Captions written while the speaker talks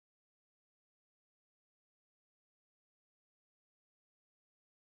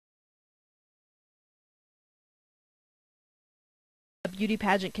A beauty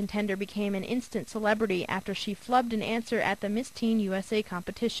pageant contender became an instant celebrity after she flubbed an answer at the Miss Teen USA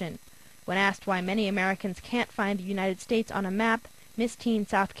competition. When asked why many Americans can't find the United States on a map, Miss Teen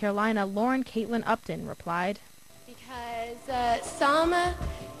South Carolina Lauren Caitlin Upton replied, "Because some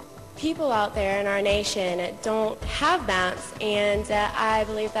people out there in our nation don't have maps, and I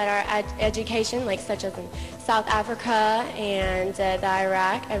believe that our education, like such as in South Africa and the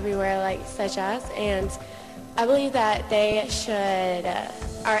Iraq, everywhere like such as, and I believe that they should,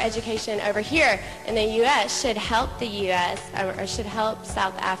 our education over here in the U.S. should help the U.S. or should help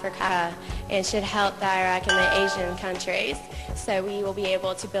South Africa and should help the Iraq and the Asian countries, so we will be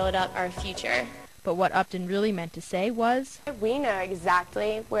able to build up our future." But what Upton really meant to say was, "We know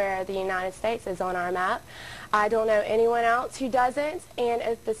exactly where the United States is on our map. I don't know anyone else who doesn't, and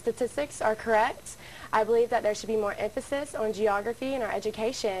if the statistics are correct, I believe that there should be more emphasis on geography in our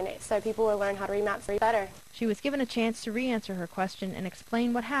education so people will learn how to read maps better." She was given a chance to re-answer her question and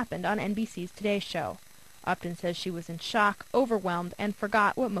explain what happened on NBC's Today Show. Upton says she was in shock, overwhelmed, and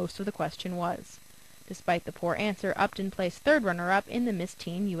forgot what most of the question was. Despite the poor answer, Upton placed third runner-up in the Miss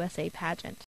Teen USA Pageant.